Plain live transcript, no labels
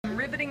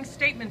opening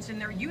statements in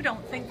there, you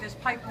don't think this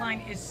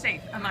pipeline is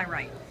safe. Am I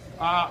right?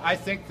 I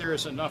think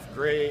there's enough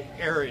gray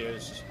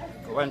areas,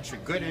 a bunch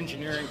of good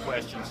engineering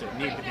questions that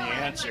need to be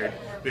answered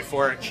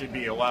before it should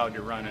be allowed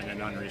to run in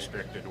an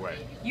unrestricted way.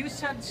 You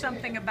said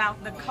something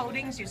about the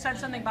coatings. You said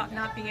something about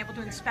not being able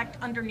to inspect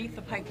underneath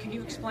the pipe. Can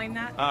you explain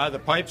that? The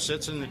pipe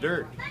sits in the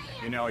dirt.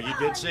 You know, you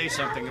did say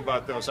something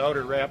about those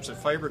outer wraps of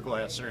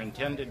fiberglass are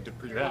intended to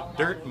prevent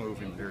dirt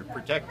moving or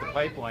protect the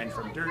pipeline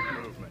from dirt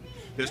movement.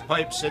 This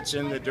pipe sits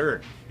in the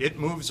dirt. It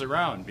moves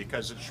around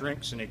because it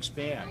shrinks and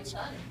expands.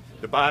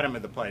 The bottom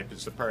of the pipe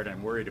is the part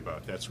I'm worried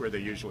about. That's where they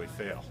usually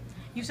fail.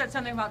 You said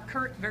something about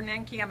Kurt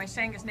Bernanke. Am I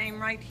saying his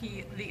name right?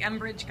 The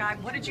Enbridge guy.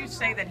 What did you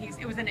say that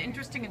it was an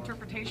interesting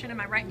interpretation?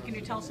 Am I right? Can you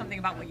tell us something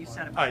about what you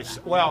said about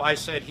that? I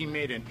said he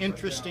made an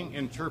interesting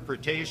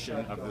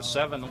interpretation of the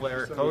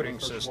 7-layer coating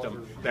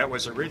system that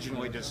was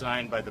originally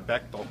designed by the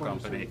Bechtel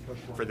company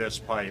for this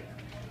pipe.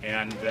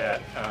 And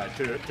that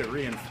to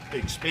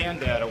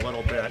expand that a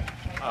little bit,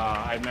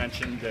 I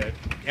mentioned that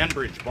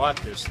Enbridge bought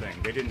this thing.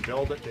 They didn't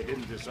build it, they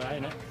didn't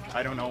design it.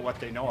 I don't know what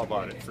they know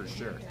about it for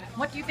sure.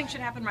 What do you think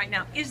should happen right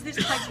now? Is this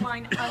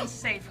pipeline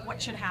unsafe?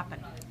 What should happen?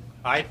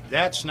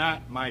 That's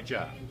not my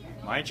job.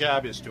 My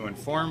job is to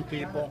inform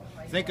people.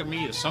 Think of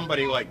me as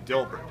somebody like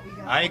Dilbert.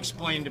 I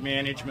explain to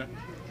management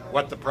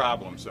what the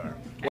problems are.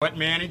 What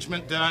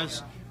management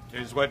does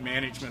is what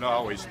management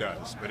always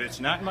does. But it's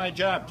not my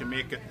job to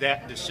make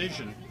that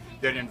decision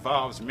that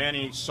involves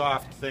many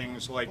soft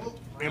things like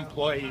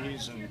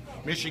employees and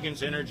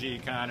Michigan's energy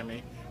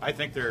economy. I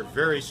think there are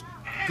very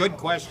good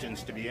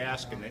questions to be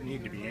asked and that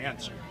need to be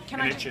answered,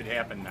 it should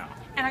happen now.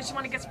 And I just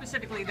want to get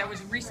specifically, there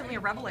was recently a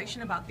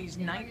revelation about these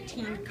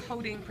 19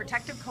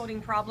 protective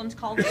coating problems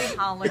called a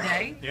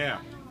holiday. Yeah.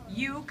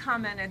 You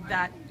commented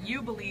that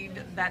you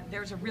believed that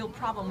there's a real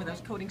problem with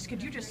those coatings.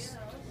 Could you just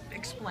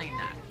explain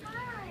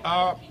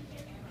that?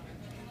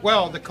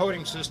 Well, the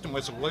coating system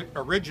was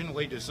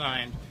originally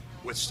designed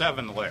with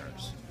 7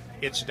 layers.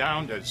 It's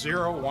down to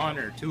 0, 1,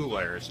 or 2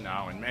 layers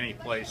now in many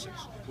places.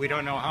 We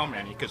don't know how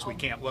many because we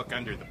can't look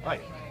under the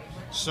pipe.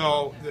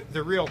 So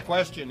the real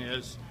question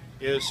is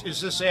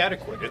this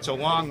adequate? It's a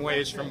long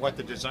ways from what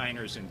the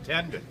designers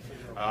intended.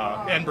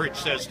 Enbridge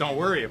says don't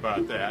worry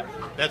about that.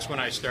 That's when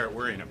I start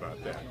worrying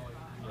about that.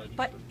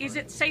 But is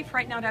it safe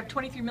right now to have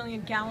 23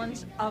 million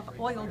gallons of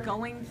oil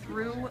going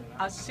through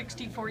a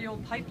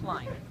 64-year-old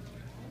pipeline?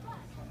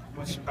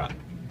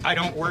 I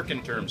don't work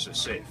in terms of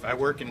safe. I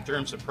work in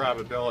terms of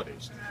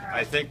probabilities.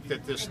 I think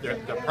that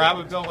the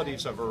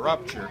probabilities of a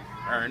rupture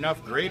are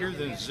enough greater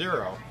than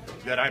 0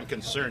 that I'm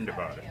concerned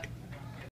about it.